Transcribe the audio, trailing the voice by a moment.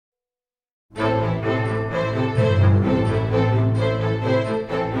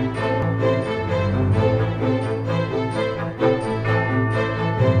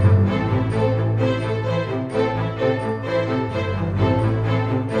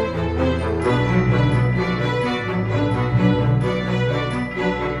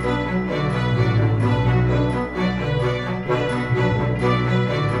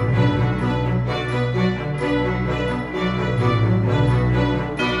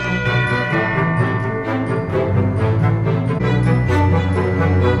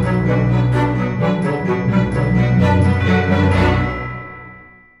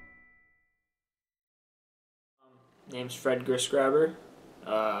name's Fred Grissgrabber.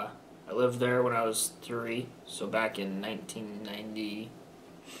 I lived there when I was 3, so back in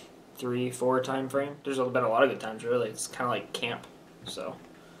 1993-4 time frame. There's been a lot of good times, really. It's kind of like camp, so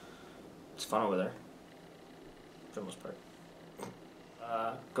it's fun over there for the most part.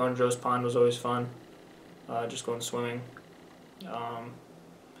 Going to Joe's Pond was always fun. Just going swimming.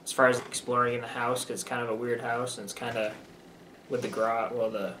 As far as exploring in the house, because it's kind of a weird house, and it's kind of with the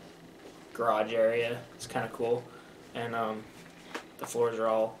garage area. It's kind of cool, and the floors are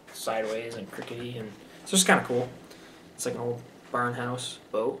all sideways and crickety, and it's just kind of cool. It's like an old barn house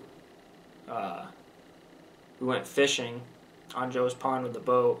boat. We went fishing on Joe's Pond with the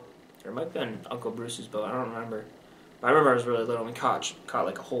boat. Or it might have been Uncle Bruce's boat. I don't remember. But I remember I was really little and we caught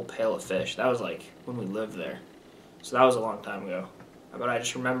like a whole pail of fish. That was like when we lived there. So that was a long time ago. But I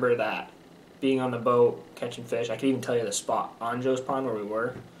just remember that, being on the boat, catching fish. I could even tell you the spot on Joe's Pond where we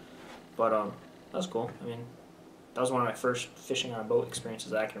were. But that was cool. I mean, that was one of my first fishing on a boat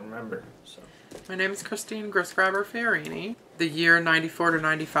experiences I can remember. So. My name is Christine Grissgrabber Fiorini. The year 94 to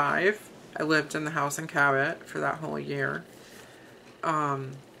 95, I lived in the house in Cabot for that whole year.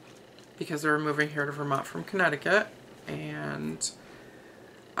 Because we were moving here to Vermont from Connecticut. And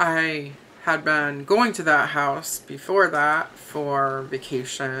I had been going to that house before that for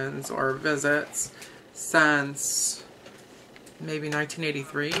vacations or visits since maybe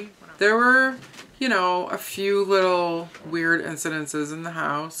 1983. There were, you know, a few little weird incidences in the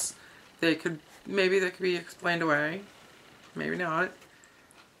house. Maybe they could be explained away, maybe not.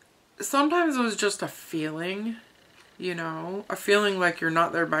 Sometimes it was just a feeling, you know, a feeling like you're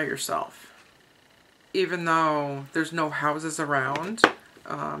not there by yourself. Even though there's no houses around,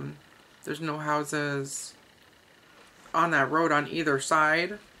 there's no houses on that road on either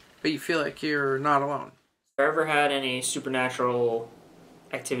side, but you feel like you're not alone. Have I ever had any supernatural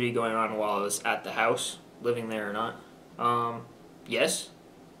activity going on while I was at the house, living there or not? Yes.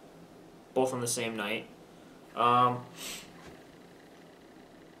 Both on the same night.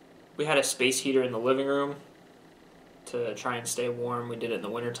 We had a space heater in the living room to try and stay warm. We did it in the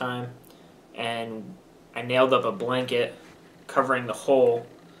wintertime. And I nailed up a blanket covering the hole,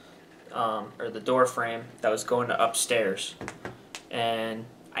 or the door frame that was going to upstairs. And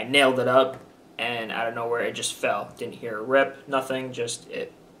I nailed it up, and out of nowhere it just fell. Didn't hear a rip, nothing, just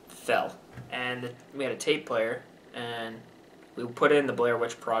it fell. And we had a tape player, and we put in the Blair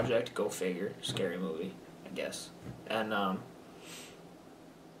Witch Project, go figure, scary movie, I guess. And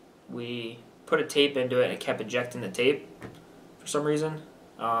we put a tape into it, and it kept ejecting the tape for some reason.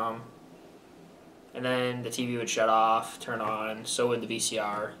 And then the TV would shut off, turn on, so would the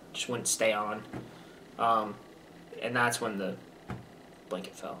VCR, just wouldn't stay on. And that's when the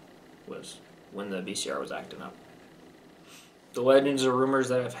blanket fell, was when the VCR was acting up. The legends or rumors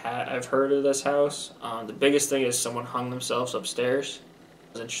that I've heard of this house, the biggest thing is someone hung themselves upstairs.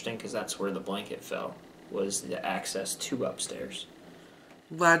 It was interesting because that's where the blanket fell, was the access to upstairs.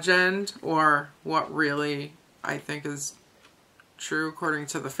 Legend, or what really I think is true according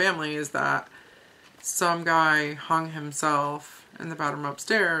to the family, is that some guy hung himself in the bedroom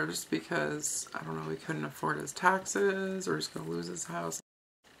upstairs because, I don't know, he couldn't afford his taxes or he's going to lose his house.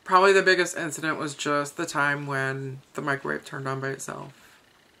 Probably the biggest incident was just the time when the microwave turned on by itself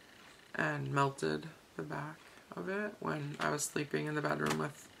and melted the back of it when I was sleeping in the bedroom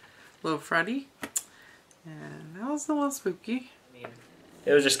with little Freddie. And that was a little spooky. I mean,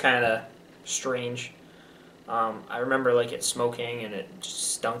 it was just kind of strange. I remember like it smoking and it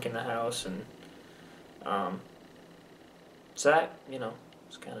just stunk in the house, and so that, you know,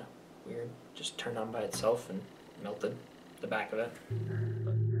 was kind of weird. Just turned on by itself and melted the back of it.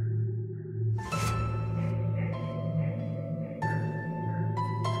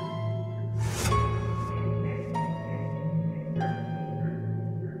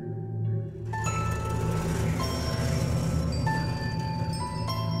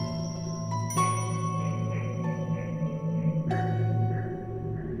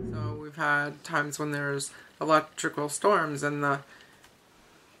 Had times when there's electrical storms and the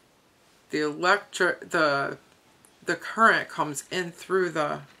current comes in through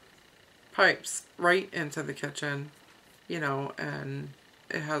the pipes right into the kitchen, you know, and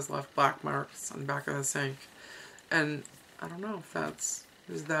it has left black marks on the back of the sink. And I don't know if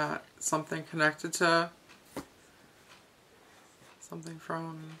is that something connected to something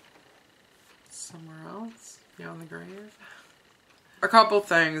from somewhere else beyond the grave? A couple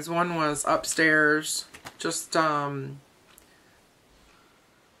things. One was upstairs, just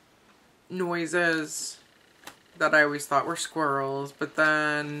noises that I always thought were squirrels, but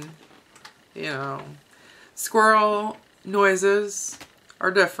then, you know, squirrel noises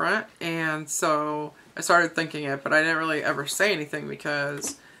are different, and so I started thinking it, but I didn't really ever say anything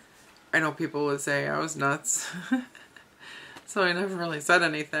because I know people would say I was nuts. So I never really said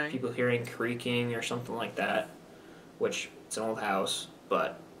anything. People hearing creaking or something like that, which it's an old house,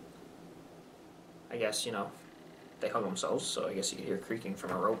 but I guess, you know, they hung themselves, so I guess you could hear creaking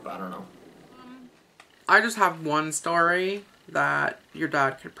from a rope. I don't know. I just have one story that your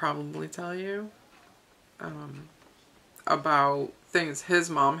dad could probably tell you about things his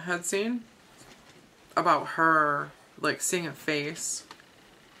mom had seen. About her, like, seeing a face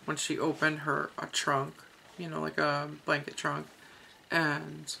when she opened a trunk, you know, like a blanket trunk,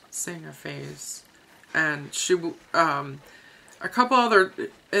 and seeing a face. And she, a couple other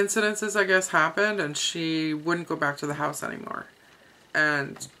incidences, I guess, happened, and she wouldn't go back to the house anymore.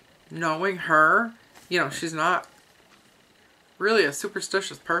 And knowing her, you know, she's not really a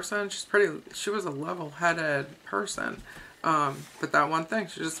superstitious person. She was a level-headed person. But that one thing,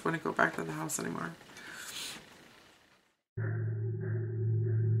 she just wouldn't go back to the house anymore.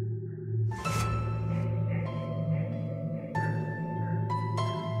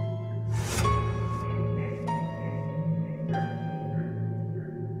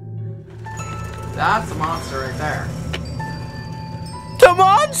 That's a monster right there. The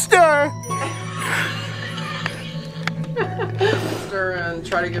monster! Monster and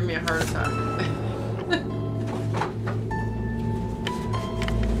try to give me a heart attack.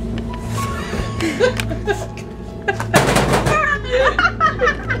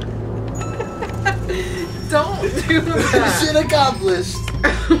 Don't do that. Mission accomplished.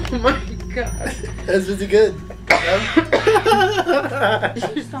 Oh my god. That's pretty good.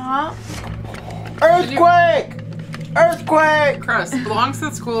 Stop. Earthquake! Earthquake! Chris, belongs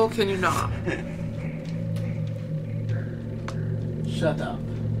at school, can you not? Shut up.